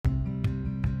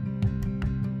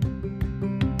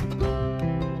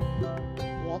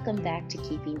Welcome back to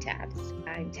Keeping Tabs.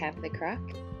 I'm Tabitha Crock,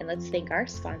 and let's thank our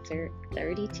sponsor,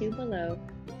 32 Below,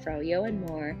 Froyo and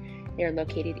More. They are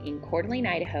located in Coeur d'Alene,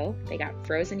 Idaho. They got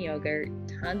frozen yogurt,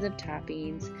 tons of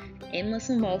toppings, endless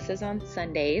mimosas on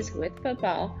Sundays with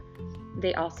football.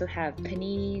 They also have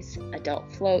paninis,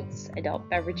 adult floats, adult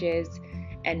beverages,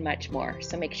 and much more.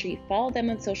 So make sure you follow them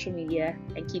on social media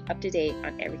and keep up to date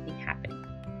on everything happening.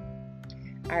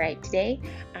 All right, today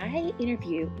I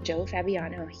interview Joe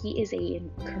Fabiano. He is a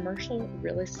commercial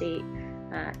real estate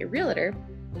realtor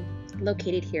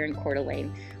located here in Coeur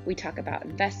d'Alene. We talk about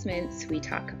investments, we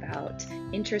talk about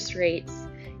interest rates.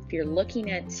 If you're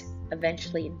looking at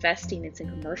eventually investing in some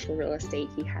commercial real estate,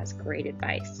 he has great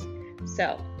advice.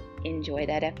 So enjoy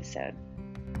that episode.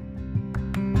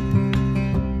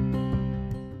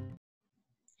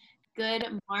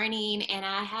 Good morning, and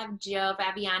I have Joe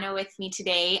Fabiano with me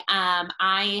today.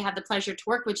 I have the pleasure to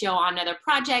work with Joe on other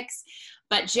projects,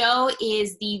 but Joe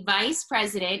is the Vice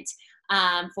President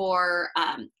for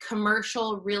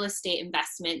commercial real estate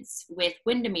investments with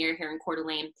Windermere here in Coeur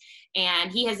d'Alene,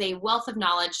 and he has a wealth of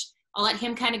knowledge. I'll let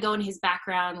him kind of go into his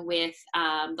background with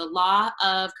the law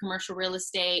of commercial real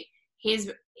estate,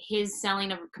 his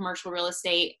selling of commercial real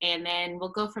estate, and then we'll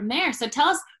go from there. So tell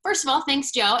us, first of all,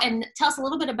 thanks, Joe, and tell us a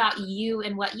little bit about you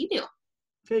and what you do.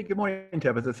 Okay, good morning,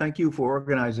 Tabitha. Thank you for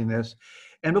organizing this.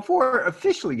 And before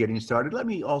officially getting started, let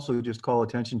me also just call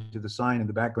attention to the sign in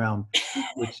the background,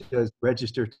 which says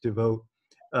register to vote.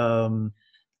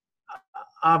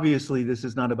 Obviously, this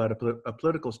is not about a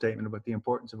political statement, but the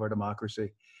importance of our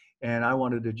democracy. And I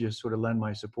wanted to just sort of lend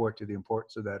my support to the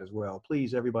importance of that as well.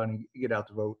 Please, everybody, get out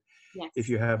to vote. Yes. If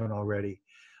you haven't already.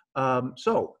 I've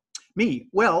been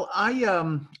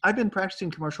practicing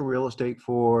commercial real estate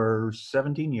for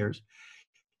 17 years.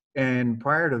 And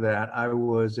prior to that, I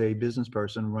was a business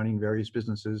person running various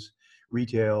businesses,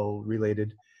 retail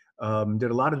related, did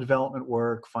a lot of development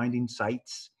work, finding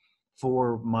sites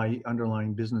for my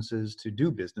underlying businesses to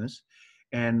do business.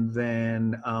 And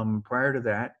then prior to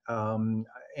that, on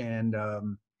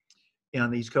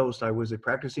the East Coast, I was a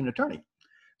practicing attorney.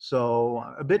 So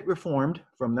a bit reformed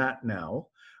from that now,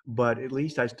 but at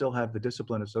least I still have the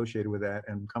discipline associated with that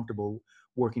and I'm comfortable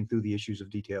working through the issues of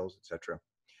details, etc.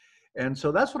 And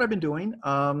so that's what I've been doing.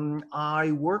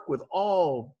 I work with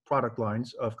all product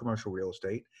lines of commercial real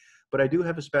estate, but I do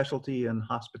have a specialty in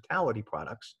hospitality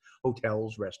products,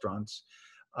 hotels, restaurants.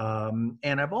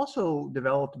 And I've also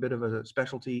developed a bit of a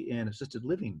specialty in assisted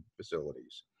living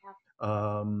facilities,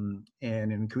 and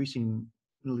an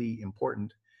increasingly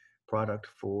important product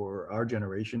for our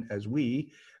generation as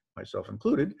we, myself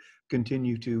included,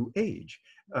 continue to age.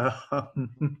 That's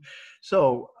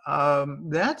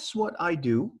what I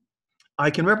do. I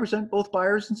can represent both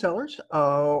buyers and sellers,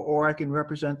 or I can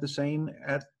represent the same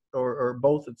or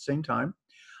both at the same time.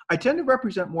 I tend to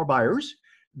represent more buyers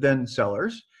than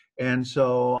sellers, and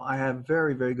so I have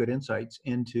very, very good insights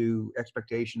into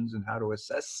expectations and how to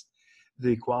assess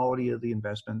the quality of the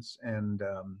investments and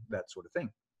that sort of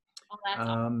thing.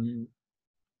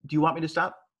 Do you want me to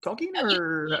stop talking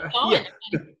or? Yeah.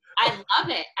 I love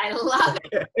it. I love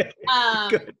it.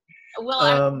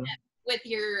 With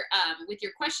your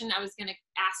question, I was going to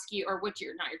ask you, or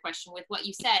not your question, with what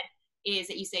you said is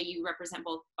that you say you represent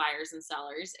both buyers and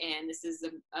sellers, and this is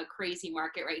a crazy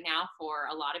market right now for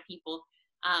a lot of people.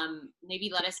 Maybe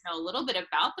let us know a little bit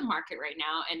about the market right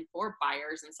now and for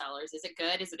buyers and sellers. Is it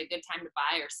good? Is it a good time to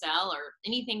buy or sell or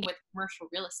anything with commercial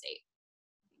real estate?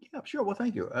 Yeah, sure. Well,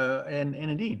 thank you. And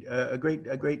indeed, a great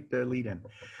lead in.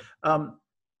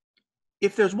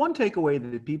 If there's one takeaway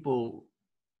that people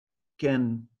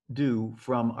can do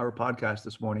from our podcast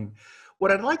this morning,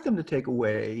 what I'd like them to take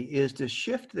away is to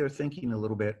shift their thinking a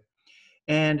little bit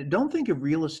and don't think of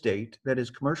real estate, that is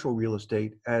commercial real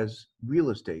estate, as real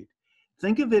estate.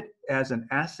 Think of it as an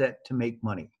asset to make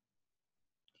money.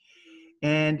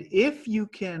 And if you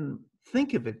can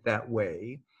think of it that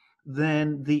way,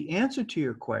 then the answer to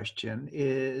your question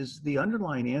the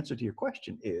underlying answer to your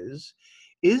question is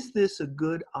this a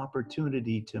good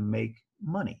opportunity to make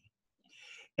money?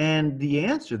 And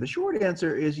the short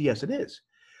answer is yes, it is.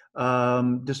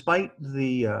 Despite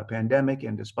the pandemic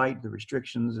and despite the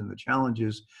restrictions and the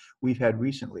challenges we've had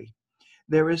recently,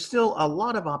 there is still a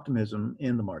lot of optimism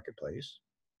in the marketplace.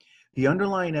 The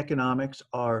underlying economics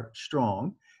are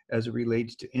strong as it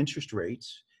relates to interest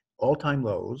rates, all-time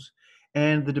lows,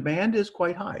 and the demand is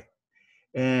quite high.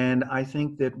 And I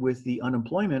think that with the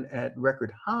unemployment at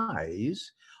record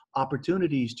highs,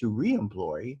 opportunities to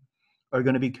reemploy are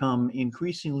going to become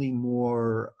increasingly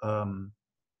more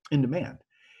in demand.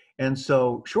 And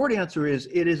so short answer is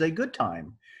it is a good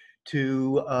time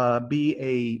to be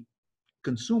a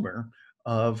consumer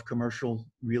of commercial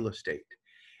real estate.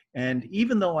 And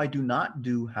even though I do not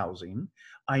do housing,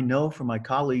 I know from my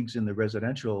colleagues in the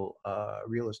residential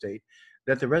real estate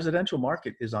that the residential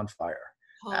market is on fire,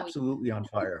 Oh, absolutely on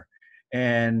fire.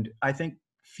 And I think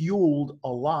fueled a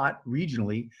lot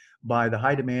regionally by the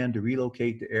high demand to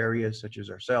relocate to areas such as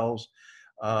ourselves,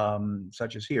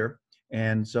 such as here.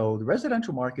 And so the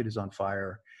residential market is on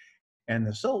fire. And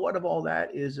the so what of all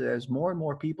that is, as more and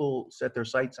more people set their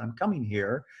sights on coming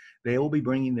here, they will be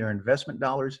bringing their investment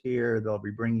dollars here. They'll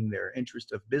be bringing their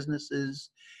interest of businesses.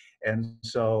 And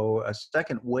so a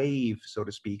second wave, so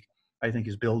to speak, I think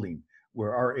is building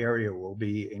where our area will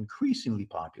be increasingly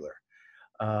popular.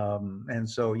 And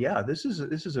so, yeah, this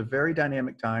is a very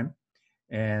dynamic time.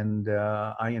 And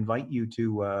I invite you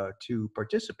to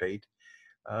participate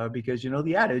because, you know,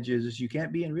 the adage is you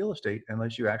can't be in real estate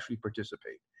unless you actually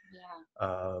participate.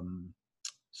 yeah.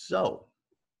 So,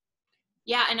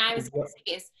 Yeah, and I was going to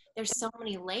say is there's so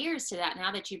many layers to that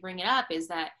now that you bring it up is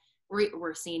that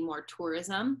we're seeing more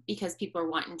tourism because people are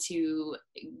wanting to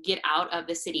get out of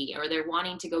the city or they're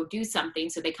wanting to go do something.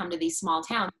 So they come to these small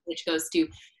towns, which goes to,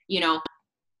 you know,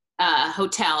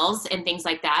 hotels and things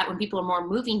like that. When people are more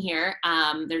moving here,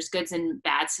 there's goods and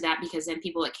bads to that because then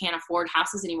people that can't afford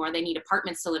houses anymore, they need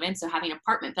apartments to live in. So having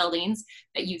apartment buildings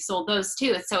that you've sold those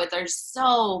too. So there's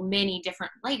so many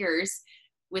different layers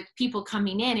with people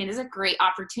coming in. It is a great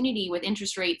opportunity with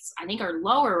interest rates, I think, are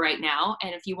lower right now.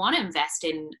 And if you want to invest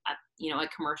in a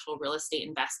commercial real estate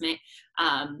investment,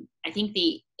 I think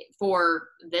for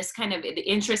this kind of, the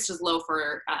interest is low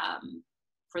for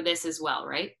this as well,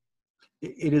 right?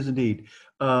 it is indeed.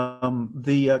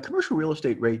 The commercial real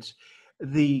estate rates,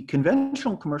 the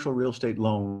conventional commercial real estate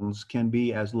loans can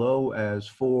be as low as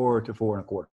 4 to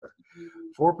 4.25%,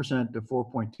 4% to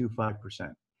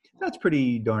 4.25%. That's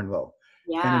pretty darn low.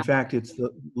 Yeah. And in fact, it's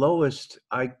the lowest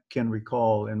I can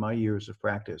recall in my years of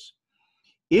practice.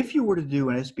 If you were to do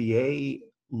an SBA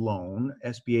loan,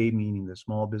 SBA meaning the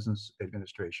Small Business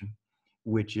Administration,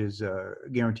 which is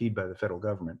guaranteed by the federal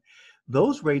government,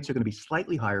 those rates are going to be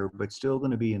slightly higher, but still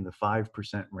going to be in the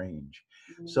 5% range.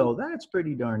 So that's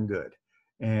pretty darn good.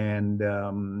 And,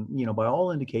 by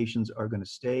all indications are going to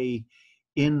stay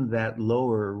in that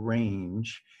lower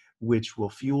range, which will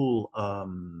fuel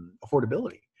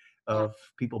affordability of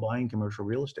people buying commercial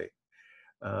real estate.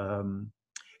 And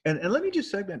let me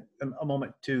just segment a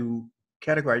moment to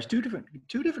categorize two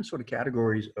different sort of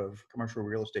categories of commercial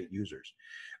real estate users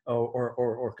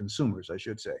or consumers, I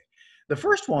should say. The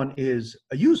first one is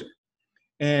a user.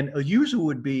 And a user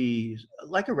would be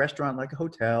like a restaurant, like a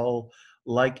hotel,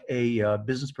 like a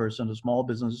business person, a small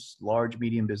business, large,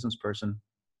 medium business person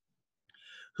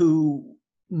who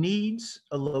needs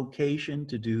a location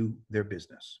to do their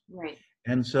business. Right.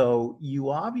 And so you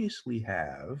obviously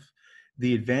have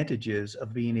the advantages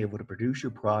of being able to produce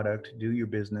your product, do your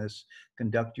business,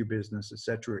 conduct your business, et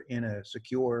cetera, in a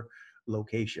secure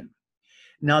location.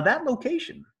 Now that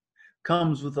location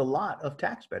comes with a lot of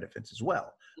tax benefits as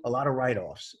well, a lot of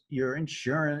write-offs, your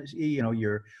insurance,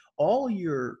 all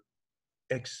your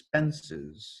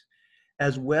expenses,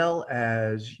 as well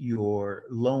as your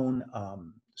loan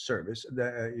service,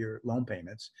 your loan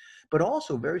payments, but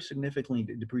also very significantly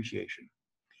depreciation.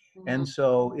 And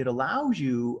so it allows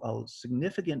you a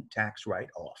significant tax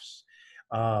write-offs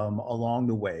along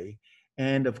the way.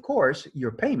 And of course,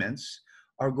 your payments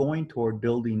are going toward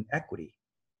building equity.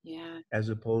 Yeah. As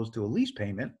opposed to a lease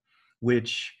payment,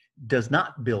 which does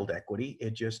not build equity,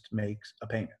 it just makes a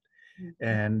payment.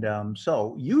 And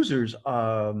so users,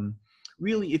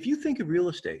 really, if you think of real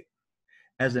estate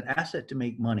as an asset to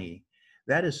make money,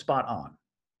 that is spot on.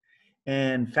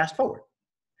 And fast forward,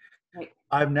 Right.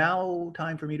 I've now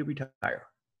time for me to retire.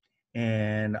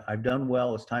 And I've done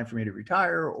well, it's time for me to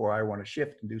retire, or I want to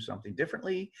shift and do something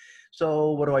differently.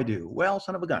 So what do? Well,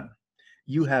 son of a gun,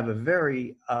 you have a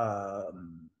very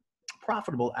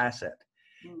profitable asset.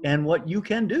 And what you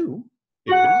can do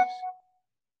is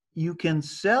you can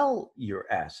sell your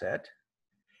asset,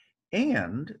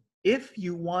 and if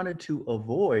you wanted to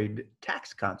avoid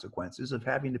tax consequences of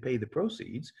having to pay the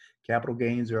proceeds, capital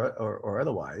gains or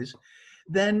otherwise,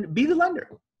 then be the lender,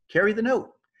 carry the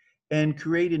note, and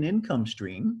create an income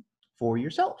stream for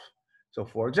yourself. So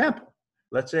for example,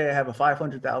 let's say I have a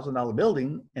 $500,000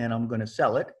 building and I'm going to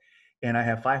sell it, and I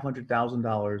have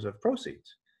 $500,000 of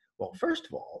proceeds. Well, first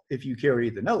of all, if you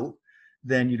carry the note,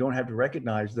 then you don't have to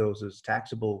recognize those as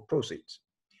taxable proceeds.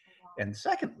 And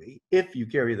secondly, if you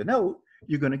carry the note,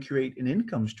 you're going to create an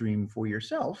income stream for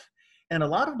yourself. And a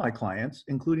lot of my clients,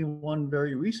 including one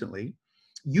very recently,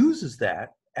 uses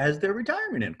that as their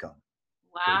retirement income.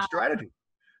 Wow. Great strategy.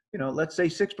 Let's say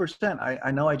 6%.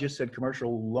 I know I just said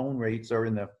commercial loan rates are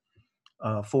in the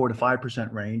 4 to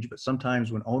 5% range, but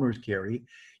sometimes when owners carry,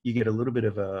 you get a little bit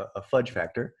of a fudge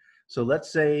factor. So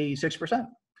let's say 6%.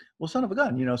 Well, son of a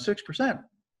gun, 6%,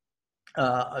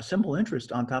 a simple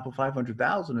interest on top of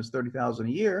 500,000 is 30,000 a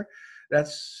year.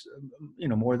 That's,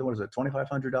 more than, what is it,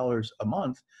 $2,500 a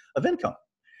month of income.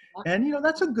 And,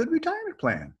 that's a good retirement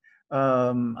plan.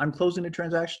 I'm closing a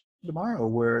transaction tomorrow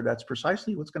where that's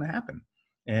precisely what's going to happen.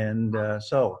 And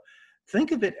so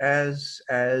think of it as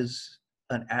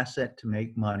an asset to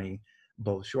make money,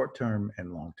 both short-term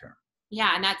and long-term.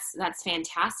 Yeah. And that's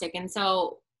fantastic. And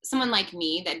so someone like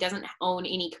me that doesn't own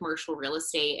any commercial real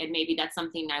estate, and maybe that's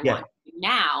something I want to do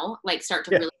now, like start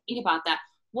to really think about that.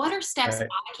 What are steps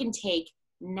I can take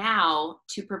now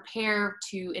to prepare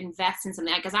to invest in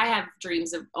something? Because I have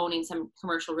dreams of owning some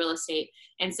commercial real estate.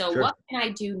 And so what can I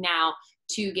do now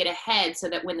to get ahead so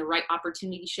that when the right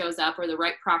opportunity shows up or the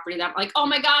right property that I'm like, oh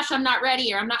my gosh, I'm not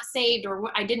ready, or I'm not saved,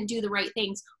 or I didn't do the right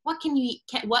things.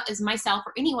 What is myself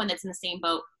or anyone that's in the same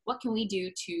boat, what can we do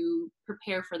to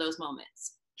prepare for those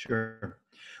moments? Sure.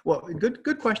 Well,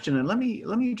 good question. And let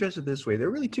me address it this way. There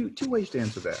are really two ways to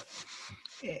answer that.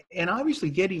 And obviously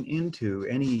getting into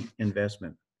any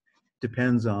investment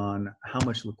depends on how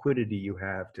much liquidity you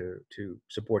have to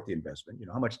support the investment.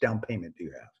 How much down payment do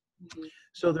you have? Mm-hmm.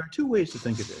 So there are two ways to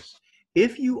think of this.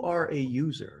 If you are a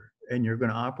user and you're going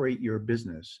to operate your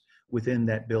business within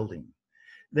that building,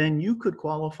 then you could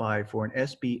qualify for an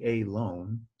SBA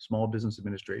loan, Small Business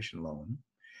Administration loan,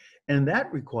 and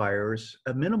that requires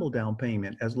a minimal down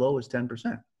payment as low as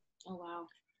 10%. Oh, wow.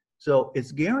 So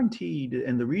it's guaranteed,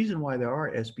 and the reason why there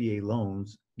are SBA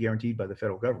loans guaranteed by the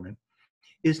federal government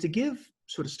is to give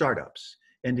sort of startups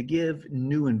and to give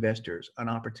new investors an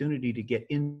opportunity to get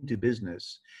into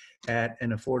business at an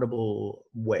affordable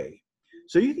way.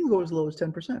 So you can go as low as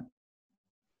 10%. Wow.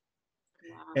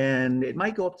 And it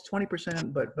might go up to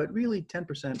 20%, but really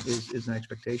 10% is an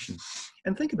expectation.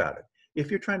 And think about it.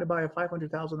 If you're trying to buy a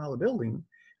 $500,000 building,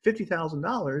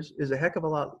 $50,000 is a heck of a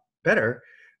lot better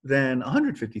than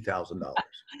 $150,000.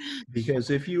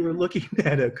 Because if you were looking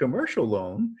at a commercial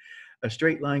loan, a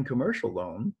straight line commercial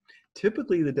loan,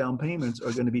 typically the down payments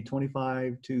are going to be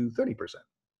 25 to 30%.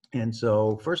 And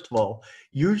so, first of all,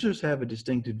 users have a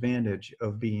distinct advantage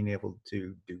of being able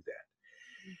to do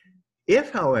that. Mm-hmm.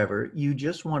 If, however, you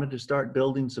just wanted to start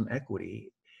building some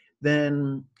equity,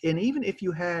 then, and even if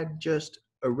you had just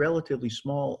a relatively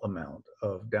small amount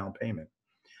of down payment,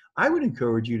 I would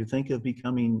encourage you to think of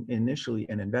becoming initially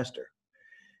an investor.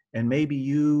 And maybe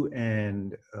you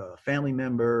and a family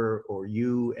member or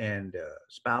you and a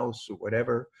spouse or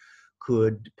whatever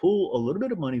could pool a little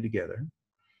bit of money together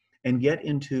and get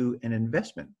into an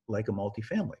investment like a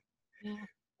multifamily. Yeah.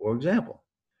 For example,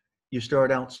 you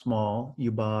start out small,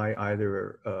 you buy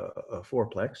either a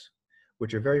fourplex,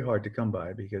 which are very hard to come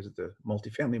by because the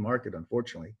multifamily market,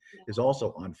 unfortunately, is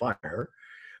also on fire.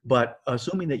 But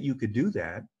assuming that you could do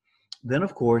that, then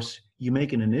of course, you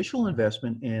make an initial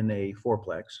investment in a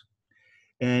fourplex,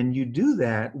 and you do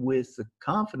that with the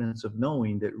confidence of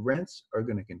knowing that rents are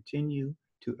going to continue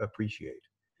to appreciate.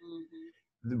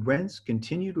 Mm-hmm. The rents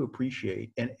continue to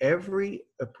appreciate, and every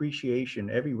appreciation,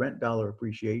 every rent dollar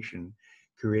appreciation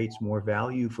creates more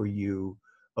value for you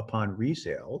upon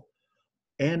resale,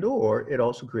 and or it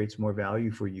also creates more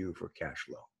value for you for cash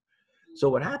flow. So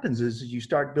what happens is you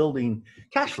start building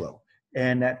cash flow,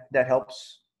 and that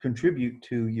helps contribute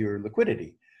to your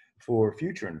liquidity for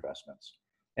future investments.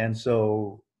 And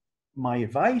so my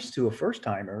advice to a first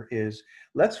timer is,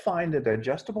 let's find an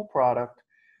adjustable product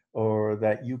or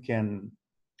that you can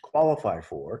qualify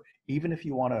for, even if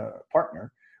you want to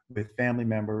partner with family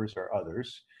members or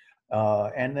others,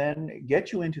 and then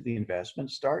get you into the investment,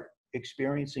 start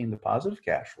experiencing the positive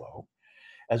cash flow,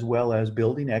 as well as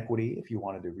building equity if you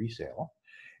wanted to resale,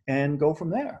 and go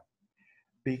from there.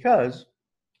 Because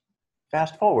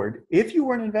fast forward, if you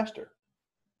were an investor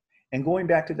and going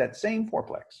back to that same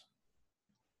fourplex,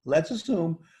 let's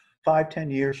assume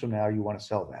 5-10 years from now you want to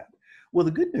sell that. Well,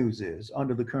 the good news is,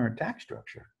 under the current tax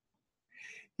structure,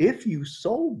 if you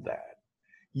sold that,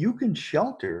 you can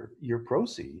shelter your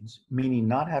proceeds, meaning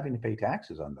not having to pay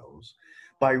taxes on those,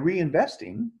 by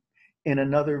reinvesting in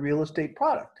another real estate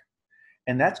product.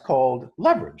 And that's called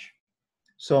leverage.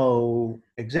 So,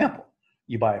 example,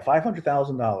 you buy a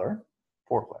 $500,000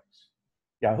 fourplex,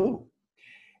 Yahoo.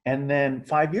 And then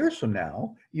 5 years from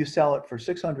now, you sell it for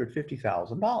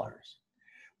 $650,000.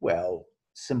 Well,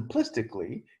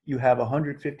 simplistically, you have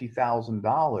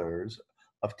 $150,000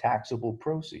 of taxable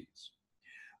proceeds.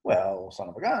 Well, son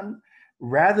of a gun,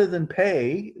 rather than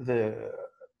pay the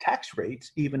tax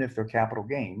rates, even if they're capital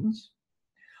gains,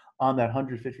 on that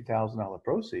 $150,000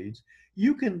 proceeds,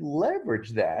 you can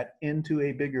leverage that into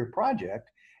a bigger project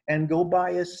and go buy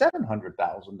a $700,000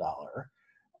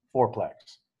 fourplex,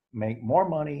 make more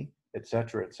money, et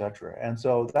cetera, et cetera. And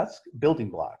so that's building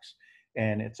blocks.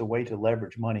 And it's a way to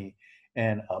leverage money.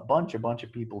 And a bunch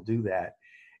of people do that.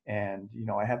 And, you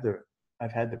know,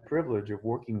 I've had the privilege of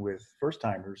working with first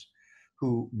timers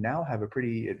who now have a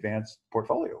pretty advanced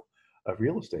portfolio of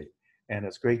real estate. And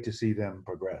it's great to see them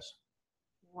progress.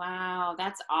 Wow,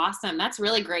 that's awesome. That's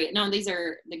really great. No, these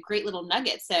are the great little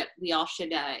nuggets that we all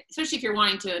should, especially if you're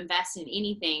wanting to invest in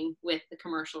anything with the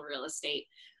commercial real estate.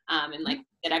 And like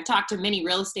that, I've talked to many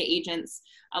real estate agents,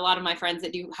 a lot of my friends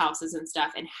that do houses and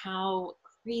stuff, and how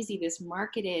crazy this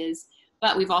market is.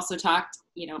 But we've also talked,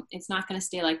 you know, it's not going to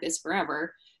stay like this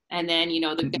forever. And then, you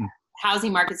know, the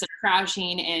housing markets are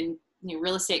crashing, and you know,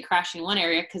 real estate crashing in one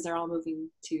area because they're all moving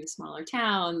to smaller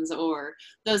towns or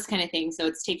those kind of things. So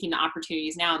it's taking the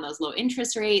opportunities now in those low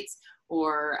interest rates,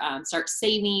 or start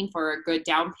saving for a good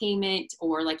down payment,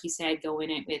 or like you said, go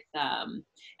in it with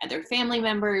other family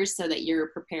members so that you're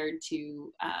prepared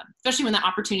to, especially when the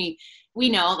opportunity, we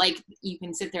know, like you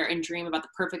can sit there and dream about the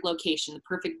perfect location, the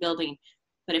perfect building,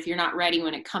 but if you're not ready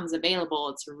when it comes available,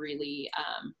 it's really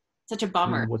such a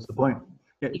bummer. What's the point?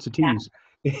 Yeah, it's a tease.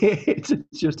 It's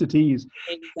just a tease.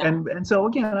 Exactly. And so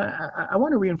again, I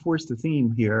want to reinforce the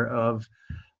theme here of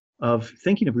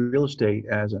thinking of real estate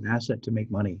as an asset to make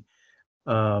money,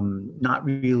 not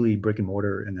really brick and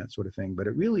mortar and that sort of thing, but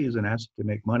it really is an asset to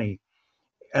make money,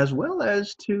 as well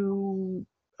as to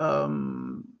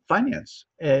finance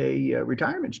a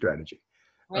retirement strategy.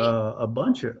 Right. A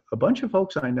bunch of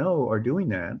folks I know are doing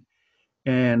that,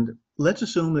 and let's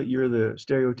assume that you're the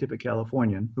stereotypic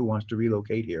Californian who wants to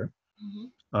relocate here.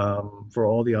 For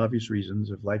all the obvious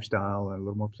reasons of lifestyle and a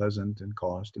little more pleasant and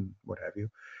cost and what have you.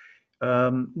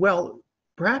 Well,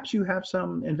 perhaps you have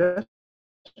some investment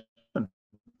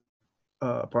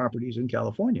properties in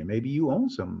California. Maybe you own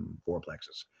some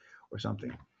fourplexes or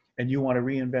something, and you want to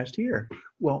reinvest here.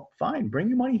 Well, fine, bring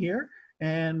your money here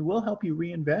and we'll help you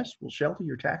reinvest. We'll shelter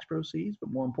your tax proceeds,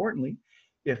 but more importantly,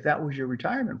 if that was your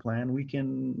retirement plan, we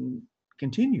can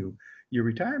continue your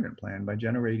retirement plan by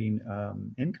generating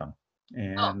income.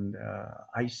 And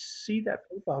I see that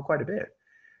profile quite a bit.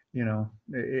 You know,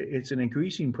 it's an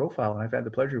increasing profile, and I've had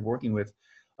the pleasure of working with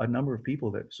a number of people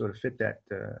that sort of fit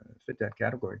that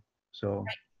category. So,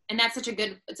 and that's it's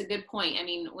a good point. I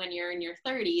mean, when you're in your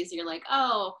 30s, you're like,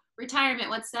 oh, retirement,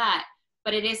 what's that?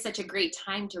 But it is such a great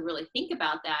time to really think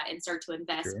about that and start to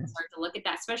invest and start to look at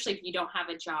that, especially if you don't have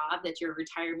a job that your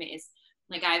retirement is,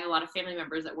 like I have a lot of family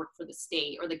members that work for the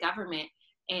state or the government,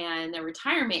 and their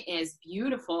retirement is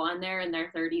beautiful and they're in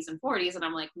their 30s and 40s. And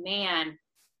I'm like, man,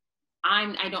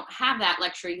 I don't have that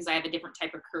luxury because I have a different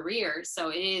type of career.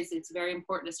 So it's very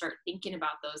important to start thinking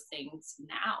about those things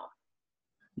now.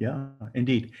 Yeah,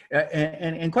 indeed.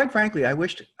 And quite frankly, I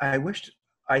wished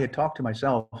I had talked to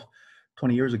myself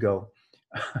 20 years ago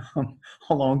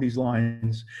along these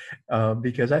lines,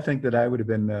 because I think that I would have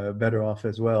been better off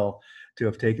as well to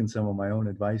have taken some of my own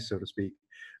advice, so to speak.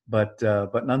 But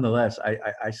nonetheless,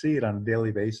 I see it on a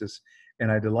daily basis,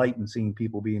 and I delight in seeing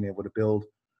people being able to build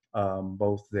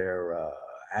both their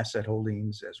asset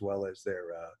holdings as well as their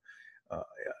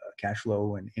cash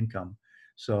flow and income.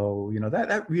 So, you know,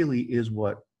 that really is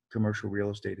what commercial real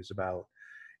estate is about.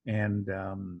 And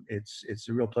it's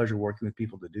a real pleasure working with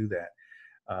people to do that.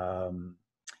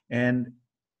 And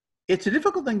it's a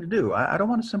difficult thing to do. I don't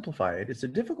want to simplify it. It's a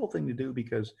difficult thing to do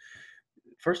because,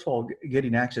 first of all,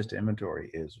 getting access to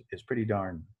inventory is pretty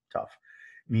darn tough.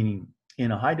 Meaning,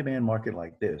 in a high demand market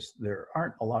like this, there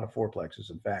aren't a lot of fourplexes.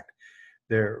 In fact,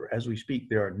 as we speak,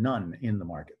 there are none in the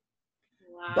market.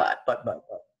 Wow. But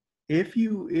if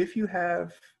you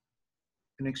have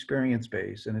an experience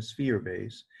base and a sphere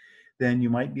base, then you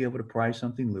might be able to pry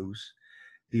something loose.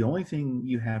 The only thing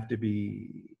you have to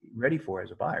be ready for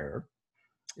as a buyer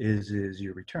is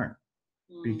your return.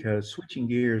 Because switching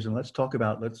gears, and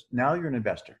now you're an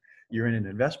investor. You're in an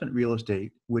investment real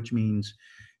estate, which means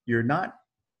you're not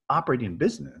operating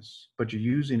business, but you're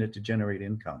using it to generate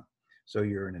income. So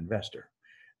you're an investor.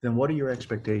 Then what are your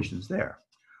expectations there?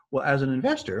 Well, as an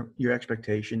investor, your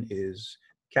expectation is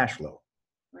cash flow,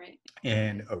 right,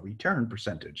 and a return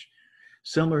percentage.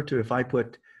 Similar to if I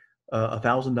put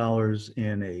 $1,000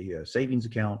 in a savings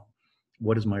account,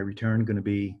 what is my return going to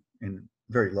be? And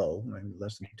very low,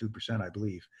 less than 2%, I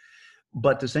believe.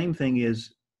 But the same thing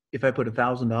is, if I put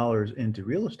 $1,000 into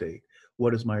real estate,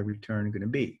 what is my return going to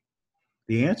be?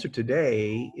 The answer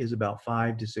today is about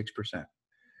 5 to 6%.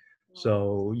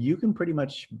 So you can pretty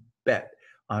much bet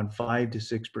on 5 to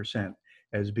 6%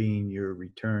 as being your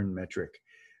return metric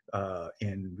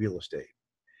in real estate.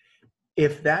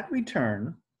 If that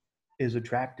return is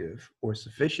attractive or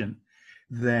sufficient,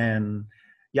 then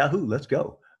Yahoo, let's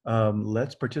go.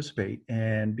 Let's participate.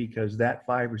 And because that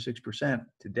 5 or 6%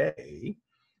 today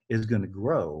is going to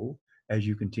grow as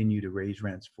you continue to raise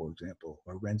rents, for example,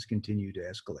 or rents continue to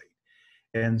escalate.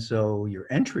 And so your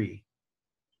entry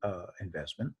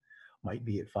investment might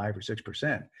be at 5 or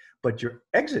 6%, but your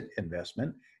exit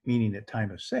investment, meaning at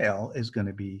time of sale, is going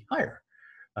to be higher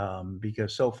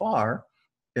because so far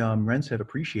rents have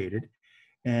appreciated.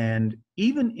 And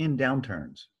even in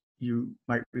downturns, you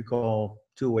might recall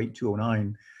 2008,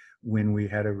 2009, when we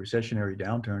had a recessionary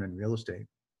downturn in real estate.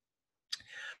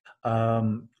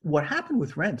 What happened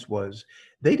with rents was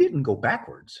they didn't go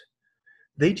backwards.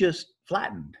 They just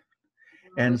flattened.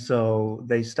 And so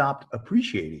they stopped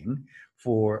appreciating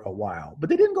for a while, but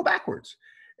they didn't go backwards.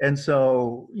 And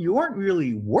so you weren't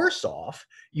really worse off.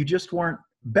 You just weren't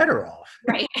better off.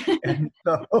 Right. And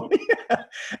so, yeah.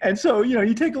 And so,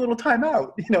 you take a little time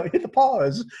out, hit the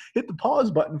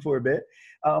pause button for a bit.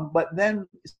 But then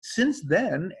since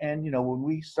then, and, when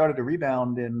we started to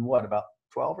rebound in about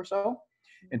 12 or so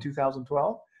in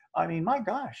 2012, I mean, my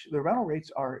gosh, the rental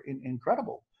rates are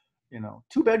incredible.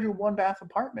 2-bedroom, 1-bath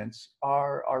apartments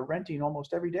are renting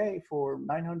almost every day for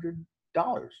 $900.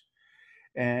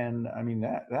 And I mean,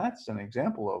 that's an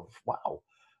example of wow.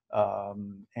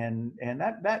 And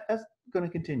that's going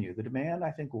to continue. The demand,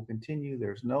 I think, will continue.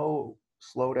 There's no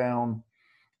slowdown,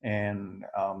 and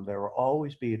there will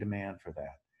always be a demand for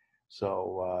that.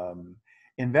 So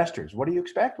investors, what do you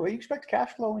expect? Well, you expect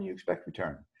cash flow and you expect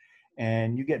return.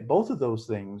 And you get both of those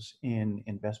things in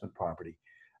investment property.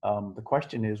 The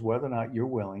question is whether or not you're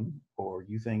willing, or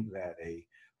you think that a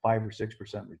 5 or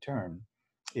 6% return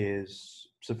is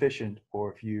sufficient,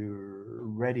 or if you're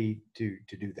ready to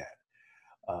do that.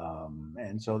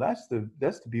 And so that's the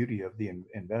beauty of the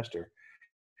investor.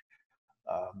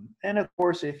 And of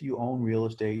course, if you own real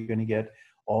estate, you're going to get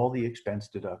all the expense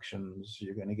deductions.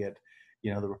 You're going to get,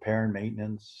 the repair and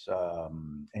maintenance,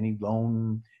 any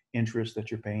loan interest that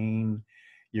you're paying.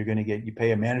 You're going to you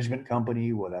pay a management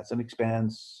company. Well, that's an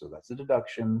expense, so that's a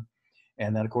deduction.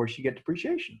 And then of course you get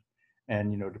depreciation,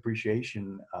 and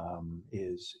depreciation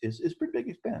is pretty big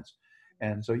expense.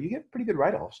 And so you get pretty good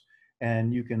write-offs,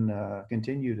 and you can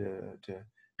continue to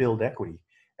build equity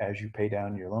as you pay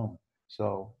down your loan.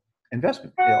 So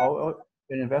investment, an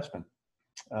investment.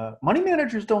 Money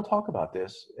managers don't talk about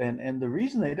this, and the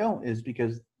reason they don't is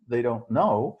because they don't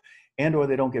know, and or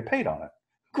they don't get paid on it,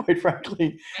 quite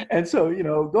frankly. And so,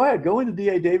 go ahead, go into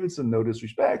D.A. Davidson, no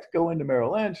disrespect, go into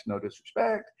Merrill Lynch, no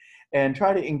disrespect, and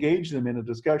try to engage them in a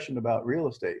discussion about real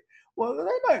estate. Well, they're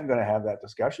not going to have that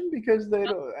discussion because they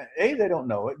don't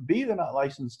know it. B, they're not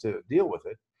licensed to deal with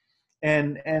it.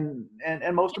 And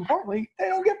most importantly, they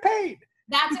don't get paid.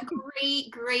 That's a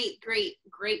great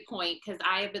point, because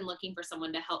I have been looking for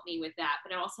someone to help me with that.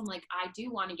 But I'm also like, I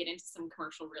do want to get into some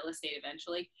commercial real estate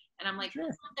eventually. And I'm like, Sure.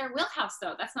 That's not their wheelhouse,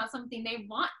 though. That's not something they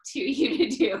want you to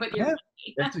do with your money.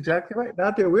 That's exactly right.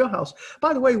 Not their wheelhouse.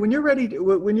 By the way, when you're ready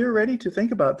to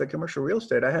think about the commercial real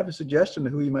estate, I have a suggestion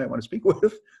of who you might want to speak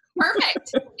with.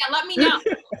 Perfect. Yeah, let me know.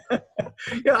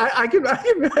 Yeah, I can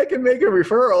make a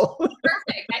referral.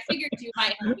 Perfect. I figured you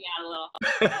might help me out a little.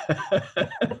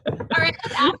 All right,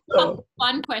 let's ask a couple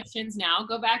fun questions now.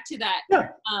 Go back to that. Yeah.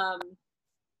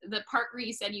 The part where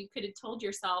you said you could have told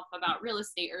yourself about real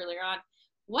estate earlier on.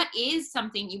 What is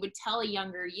something you would tell a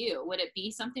younger you? Would it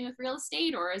be something with real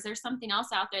estate, or is there something else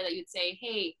out there that you'd say,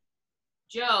 hey,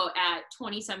 Joe, at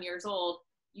 20-some years old,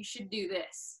 you should do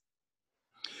this?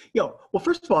 Well,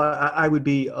 first of all, I would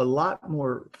be a lot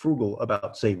more frugal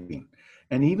about saving.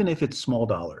 And even if it's small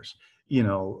dollars,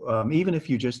 even if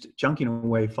you're just chunking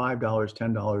away $5,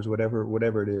 $10,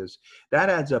 whatever it is, that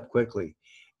adds up quickly.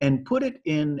 And put it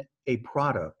in a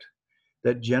product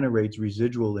that generates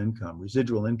residual income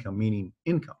meaning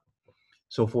income.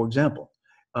 So for example,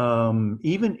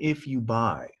 even if you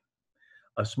buy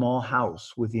a small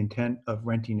house with the intent of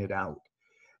renting it out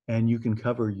and you can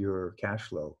cover your cash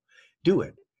flow, do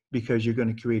it, because you're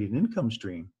going to create an income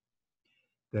stream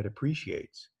that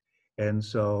appreciates. And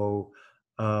so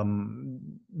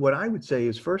what I would say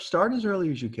is first, start as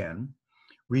early as you can.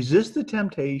 Resist the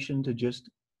temptation to just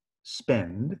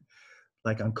spend,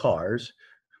 like on cars,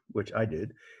 which I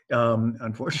did,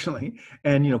 unfortunately.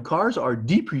 And, cars are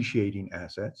depreciating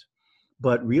assets,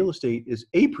 but real estate is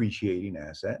appreciating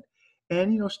asset.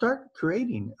 And, start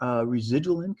creating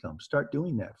residual income. Start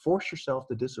doing that. Force yourself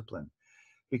to discipline,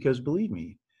 because believe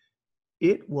me,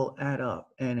 it will add up.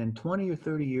 And in 20 or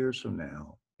 30 years from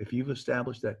now, if you've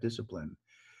established that discipline,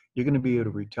 you're going to be able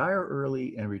to retire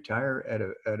early and retire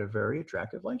at a very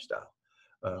attractive lifestyle.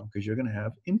 because you're going to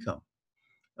have income.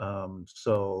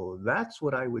 So that's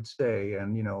what I would say.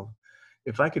 And, you know,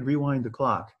 if I could rewind the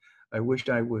clock, I wished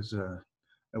I was,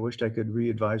 I wished I could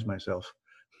re-advise myself.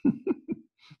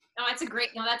 No, that's a great,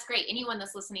 no, that's great. Anyone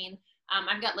that's listening,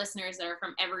 I've got listeners that are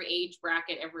from every age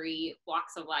bracket, every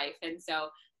walks of life. And so I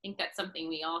think that's something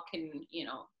we all can, you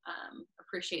know,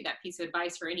 appreciate that piece of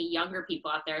advice for any younger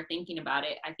people out there thinking about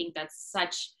it. I think that's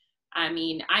such, I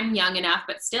mean, I'm young enough,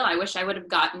 but still, I wish I would have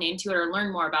gotten into it or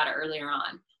learned more about it earlier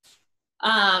on.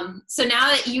 So now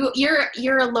that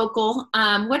you're a local,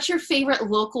 what's your favorite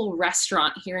local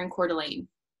restaurant here in Coeur d'Alene?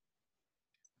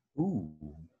 Ooh,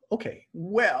 okay.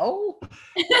 Well,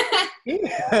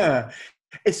 yeah,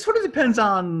 it sort of depends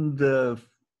on the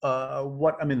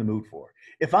what I'm in the mood for.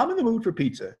 If I'm in the mood for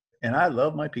pizza, and I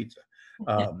love my pizza,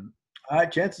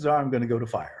 chances are I'm going to go to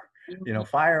Fire. You know,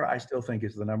 Fire I still think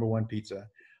is the #1 pizza.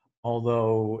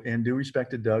 Although, in due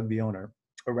respect to Doug, the owner,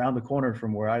 around the corner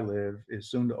from where I live is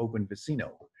soon to open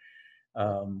Vicino,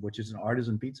 which is an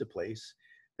artisan pizza place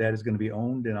that is going to be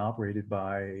owned and operated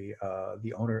by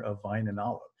the owner of Vine and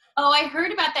Olive. Oh, I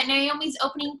heard about that. Naomi's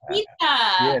opening pizza.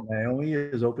 Yeah, Naomi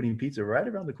is opening pizza right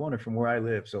around the corner from where I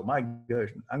live. So my gosh,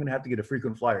 I'm going to have to get a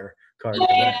frequent flyer card for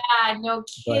that. Yeah, no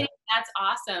kidding. That's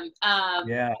awesome.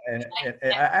 Yeah, and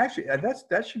actually,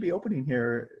 that should be opening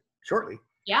here shortly.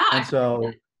 Yeah. And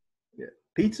so, yeah,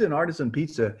 pizza and artisan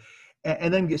pizza.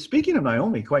 And then speaking of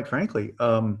Naomi, quite frankly,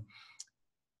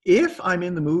 if I'm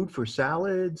in the mood for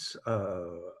salads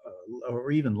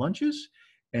or even lunches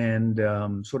and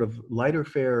sort of lighter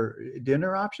fare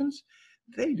dinner options,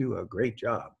 they do a great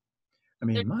job. I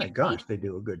mean, my gosh, they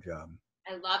do a good job.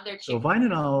 I love their chicken. So Vine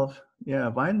and Olive, yeah,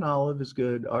 Vine and Olive is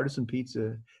good. Artisan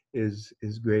pizza is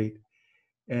great.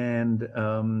 And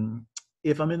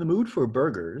if I'm in the mood for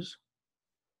burgers,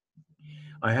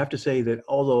 I have to say that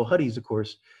although Huddy's, of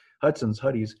course,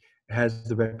 Huddy's has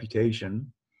the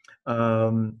reputation.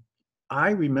 I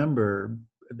remember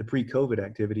the pre-COVID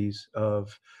activities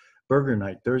of Burger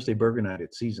Night, Thursday Burger Night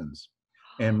at Seasons.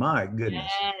 And my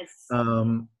goodness. Yes.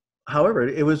 However,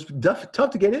 it was tough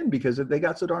to get in because they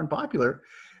got so darn popular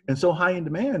and so high in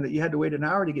demand that you had to wait an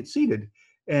hour to get seated.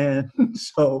 And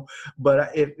so,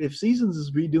 but if Seasons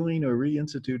is redoing or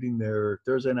reinstituting their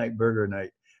Thursday night burger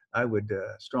night, I would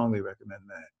strongly recommend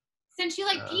that. Since you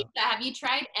like pizza, have you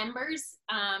tried Embers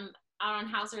out on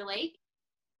Hauser Lake?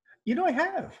 You know, I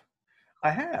have.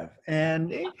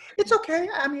 And it's okay.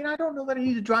 I mean, I don't know that I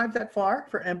need to drive that far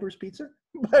for Embers Pizza.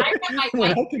 But I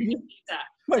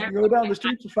can go down the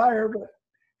street to Fire.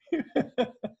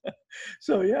 But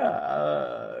so, yeah.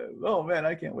 Oh, man,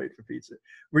 I can't wait for pizza.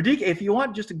 Radique, if you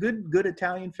want just a good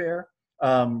Italian fare,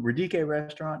 Radique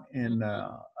restaurant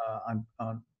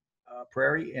on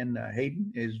Prairie in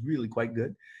Hayden is really quite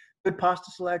good. Good pasta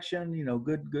selection, you know,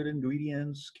 good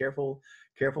ingredients, careful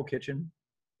kitchen.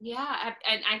 Yeah,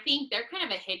 and I think they're kind of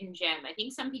a hidden gem. I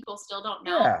think some people still don't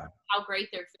know how great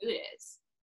their food is.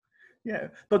 Yeah,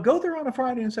 but go there on a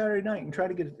Friday and Saturday night and try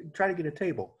to get a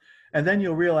table, and then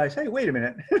you'll realize, hey, wait a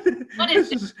minute, what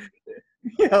is this?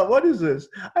 Yeah, what is this?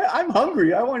 I'm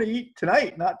hungry. I want to eat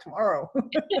tonight, not tomorrow.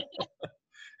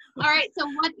 All right. So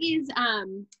what is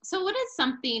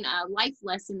something, a life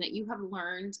lesson that you have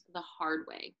learned the hard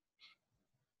way?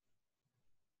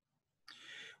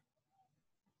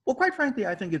 Well, quite frankly,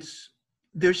 I think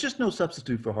there's just no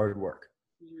substitute for hard work.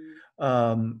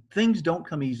 Things don't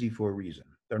come easy for a reason.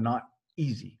 They're not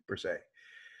easy per se.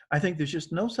 I think there's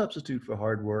just no substitute for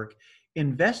hard work.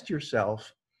 Invest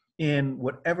yourself in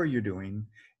whatever you're doing,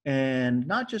 and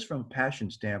not just from a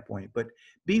passion standpoint, but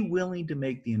be willing to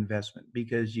make the investment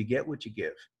because you get what you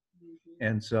give.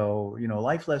 And so, you know,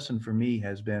 life lesson for me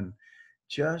has been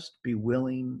just be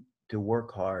willing to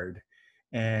work hard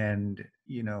and,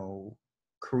 you know,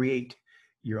 create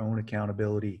your own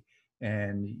accountability,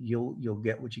 and you'll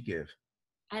get what you give.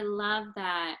 I love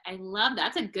that.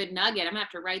 That's a good nugget. I'm gonna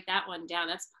have to write that one down.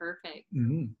 That's perfect.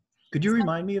 Mm-hmm. Could you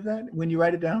remind me of that when you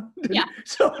write it down? Yeah.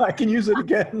 So I can use it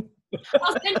again.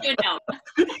 I'll send you a note.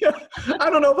 I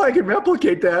don't know if I can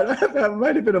replicate that. That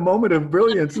might have been a moment of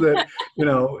brilliance that, you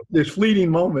know, this fleeting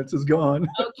moments is gone.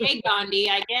 Okay, Gandhi,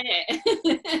 I get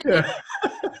it. Yeah.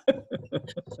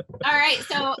 All right,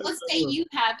 so let's say you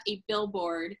have a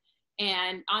billboard,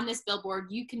 and on this billboard,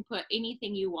 you can put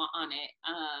anything you want on it.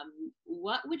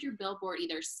 What would your billboard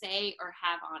either say or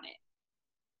have on it?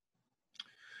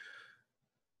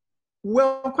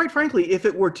 Well, quite frankly, if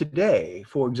it were today,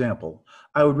 for example,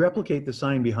 I would replicate the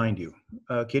sign behind you.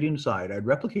 Kidding aside, I'd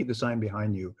replicate the sign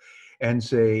behind you and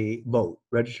say, vote,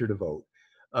 register to vote.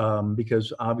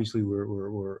 Because obviously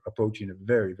we're approaching a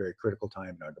very, very critical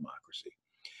time in our democracy.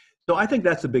 So I think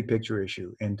that's the big picture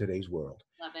issue in today's world.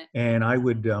 Love it. And I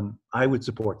would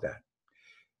support that.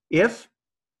 If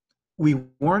we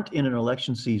weren't in an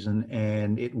election season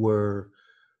and it were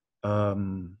a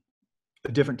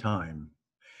different time,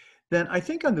 then I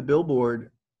think on the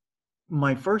billboard,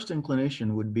 my first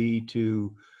inclination would be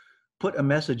to put a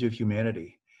message of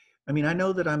humanity. I mean, I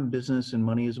know that I'm in business and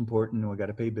money is important and we got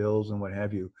to pay bills and what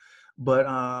have you, but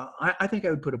I think I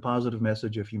would put a positive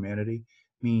message of humanity,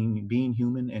 meaning being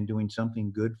human and doing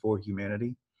something good for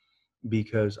humanity,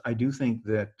 because I do think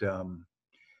that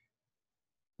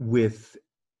with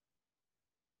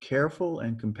careful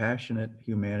and compassionate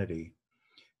humanity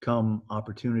come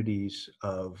opportunities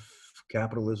of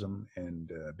capitalism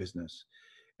and business.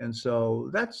 And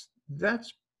so that's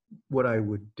what I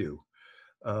would do.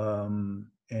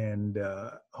 And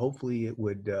hopefully it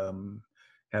would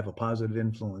have a positive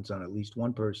influence on at least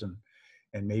one person,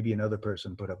 and maybe another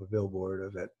person put up a billboard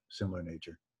of that similar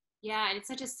nature. Yeah, and it's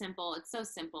so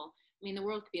simple. I mean, the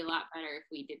world could be a lot better if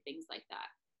we did things like that.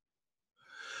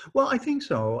 Well, I think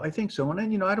so. And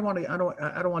then, I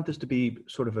don't want this to be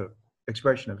sort of a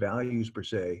expression of values per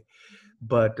se,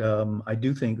 but I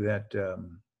do think that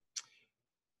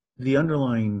the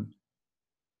underlying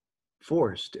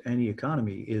force to any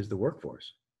economy is the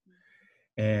workforce.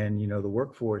 And, the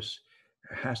workforce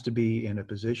has to be in a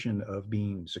position of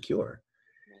being secure.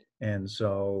 And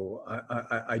so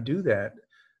I do that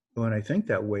when I think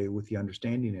that way, with the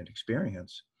understanding and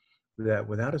experience that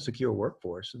without a secure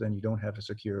workforce, then you don't have a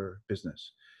secure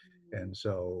business. And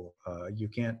so you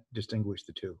can't distinguish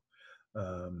the two,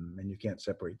 and you can't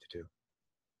separate the two.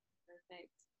 Perfect.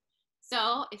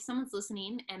 So if someone's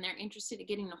listening and they're interested in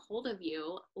getting a hold of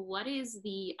you, what is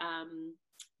the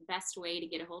best way to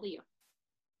get a hold of you?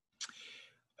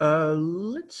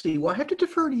 Let's see. Well, I have to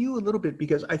defer to you a little bit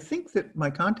because I think that my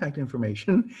contact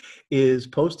information is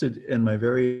posted in my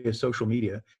various social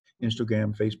media,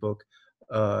 Instagram, Facebook,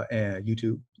 and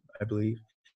YouTube, I believe.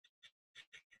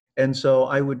 And so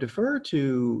I would defer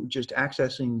to just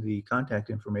accessing the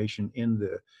contact information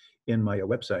in my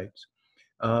websites.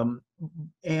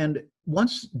 And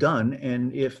once done,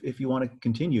 and if you want to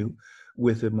continue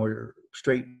with a more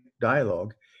straight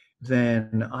dialogue,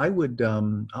 then I would,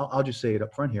 I'll just say it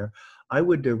up front here, I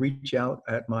would reach out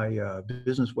at my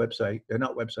business website,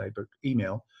 not website, but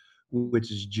email,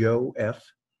 which is Joe F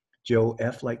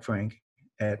like Frank,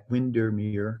 at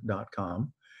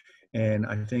windermere.com. And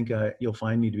I think you'll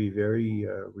find me to be very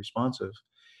responsive.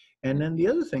 And then the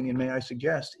other thing, and may I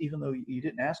suggest, even though you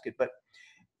didn't ask it, but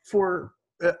for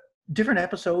different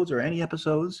episodes or any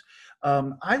episodes,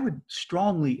 I would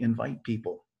strongly invite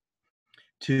people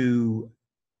to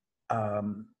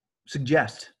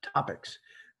suggest topics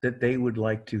that they would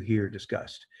like to hear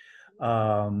discussed,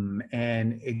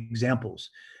 and examples,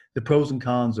 the pros and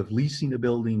cons of leasing a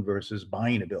building versus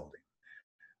buying a building,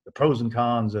 the pros and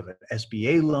cons of an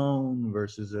SBA loan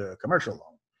versus a commercial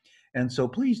loan. And so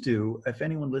please do, if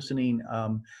anyone listening,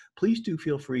 please do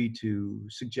feel free to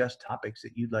suggest topics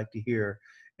that you'd like to hear,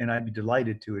 and I'd be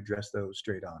delighted to address those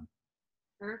straight on.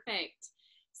 Perfect.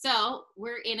 So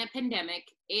we're in a pandemic.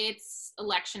 It's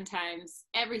election times.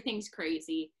 Everything's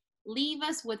crazy. Leave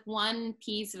us with one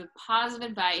piece of positive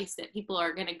advice that people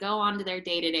are going to go on to their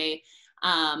day-to-day,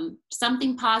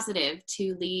 something positive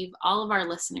to leave all of our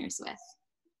listeners with.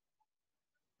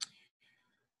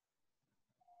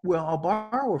 Well, I'll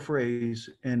borrow a phrase,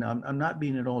 and I'm not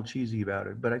being at all cheesy about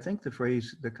it, but I think the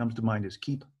phrase that comes to mind is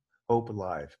keep hope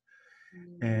alive.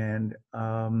 And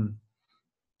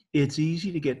it's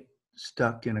easy to get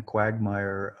stuck in a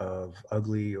quagmire of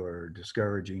ugly or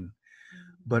discouraging,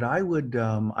 but I would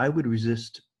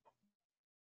resist.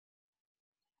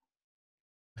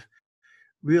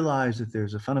 Realize that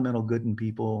there's a fundamental good in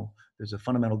people, there's a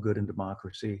fundamental good in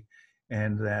democracy,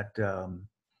 and that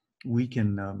we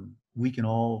can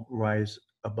all rise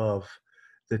above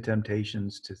the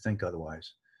temptations to think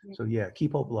otherwise. So yeah,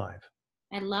 keep hope alive.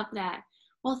 I love that.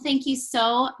 Well, thank you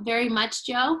so very much,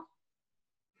 Joe.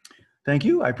 Thank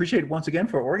you. I appreciate it once again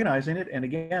for organizing it. And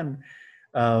again,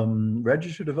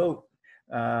 register to vote.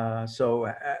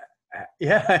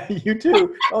 Yeah, you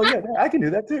too. Oh yeah, I can do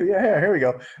that too. Yeah, here we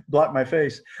go. Block my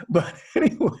face. But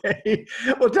anyway,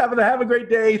 well, Tabitha, have a great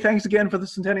day. Thanks again for the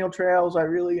Centennial Trails. I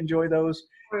really enjoy those,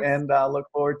 and look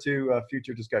forward to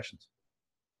future discussions.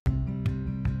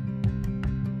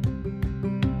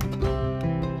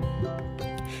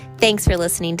 Thanks for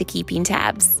listening to Keeping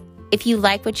Tabs. If you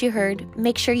like what you heard,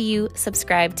 make sure you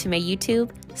subscribe to my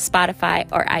YouTube, Spotify,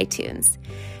 or iTunes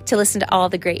to listen to all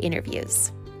the great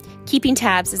interviews. Keeping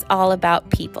Tabs is all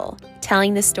about people,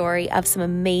 telling the story of some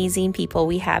amazing people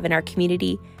we have in our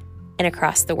community and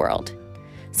across the world.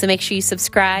 So make sure you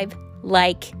subscribe,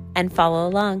 like, and follow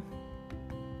along.